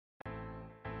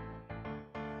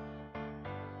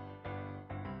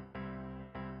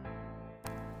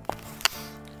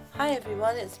Hi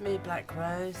everyone, it's me, Black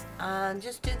Rose, and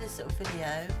just do this little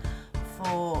video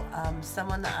for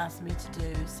someone that asked me to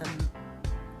do some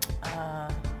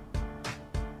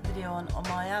video on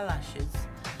my eyelashes,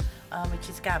 which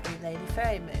is Gabby, Lady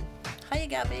Fairy Moon. Hiya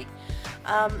Gabby.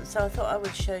 So I thought I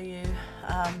would show you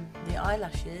the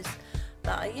eyelashes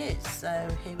that I use. So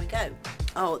here we go.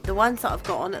 Oh, the ones that I've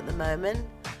got on at the moment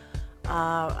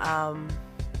are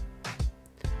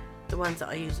the ones that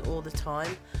I use all the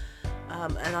time.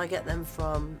 And I get them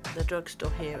from the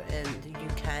drugstore here in the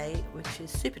UK, which is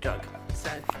Superdrug. So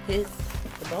here's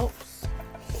the box,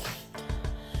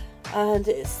 and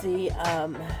it's the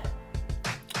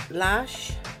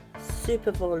Lash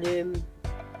Super Volume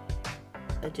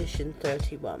Edition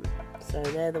 31. So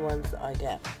they're the ones that I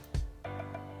get.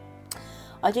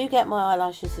 I do get my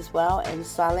eyelashes as well in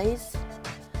Sally's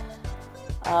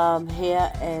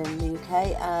here in the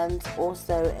UK, and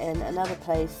also in another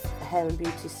place, hair and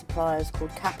beauty suppliers,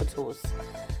 called Capitals.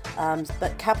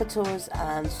 But Capitals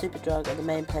and Superdrug are the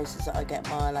main places that I get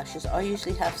my eyelashes. I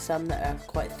usually have some that are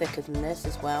quite thicker than this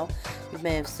as well. You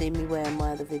may have seen me wear in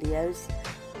my other videos.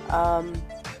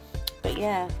 But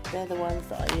yeah, they're the ones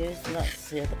that I use, and that's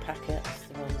the other packets,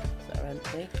 the ones that are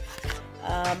empty.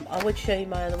 I would show you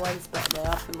my other ones, but they're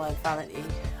up in my vanity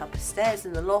upstairs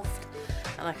in the loft,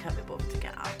 and I can't be bothered to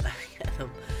get up and get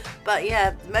them. But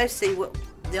yeah, mostly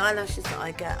the eyelashes that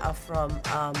I get are from,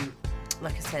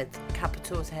 like I said,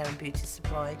 Capital's Hair and Beauty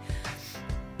Supply.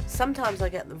 Sometimes I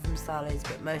get them from Sally's,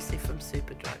 but mostly from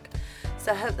Superdrug.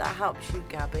 So I hope that helps you,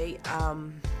 Gabby.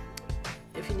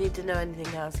 If you need to know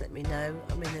anything else, let me know.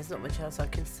 I mean, there's not much else I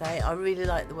can say. I really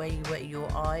like the way you wear your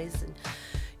eyes, and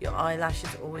your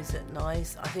eyelashes always look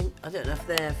nice. I don't know if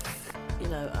they're, you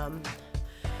know,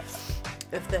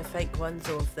 if they're fake ones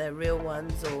or if they're real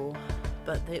ones,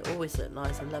 but they always look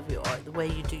nice. I love your eye. The way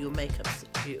you do your makeup's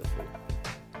beautiful.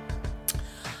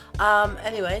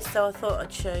 Anyway, so I thought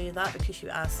I'd show you that because you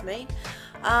asked me.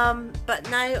 But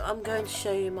now I'm going to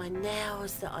show you my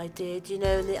nails that I did. You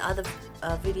know, the other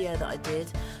video that I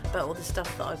did about all the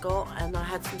stuff that I got, and I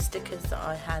had some stickers that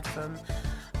I had from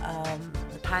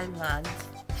the Poundland,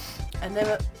 and they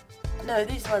were, no,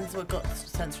 these ones were got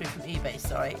sent through from eBay,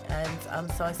 sorry.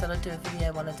 And so I said I'd do a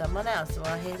video when I'd done my nails. So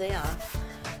well, here they are.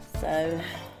 So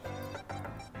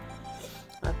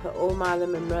I put all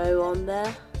Marilyn Monroe on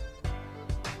there.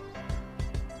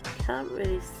 Can't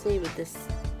really see with this.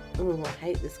 Oh, I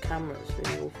hate this camera, it's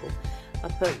really awful. I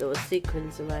put little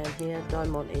sequins around here,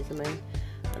 diamantes I mean,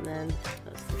 and then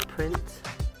that's the print,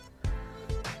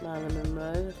 Marilyn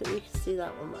Monroe. I think you can see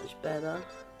that one much better.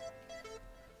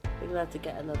 We're gonna have to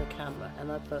get another camera,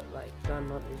 and I put like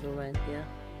diamantes all around here.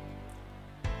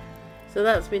 So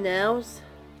that's my nails.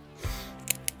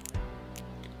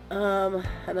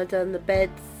 And I done the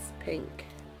beds pink.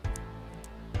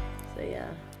 So yeah.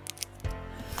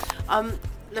 I'm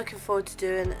looking forward to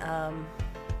doing,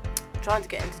 trying to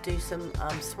get in to do some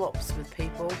swaps with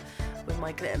people with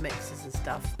my glitter mixes and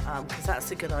stuff, because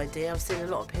that's a good idea. I've seen a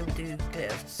lot of people do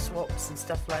glitter swaps and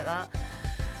stuff like that.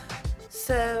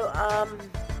 So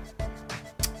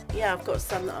yeah, I've got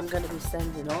some that I'm going to be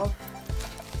sending off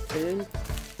soon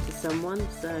to someone,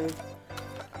 so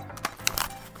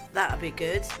that'll be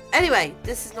good. Anyway,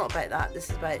 this is not about that. This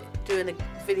is about doing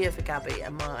a video for Gabby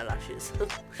and my eyelashes.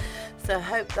 So I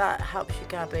hope that helps you,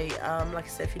 Gabby. Like I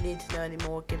said, if you need to know any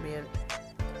more, give me a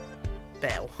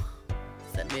bell,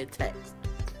 send me a text,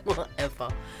 whatever.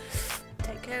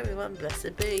 Take care everyone,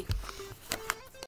 blessed be.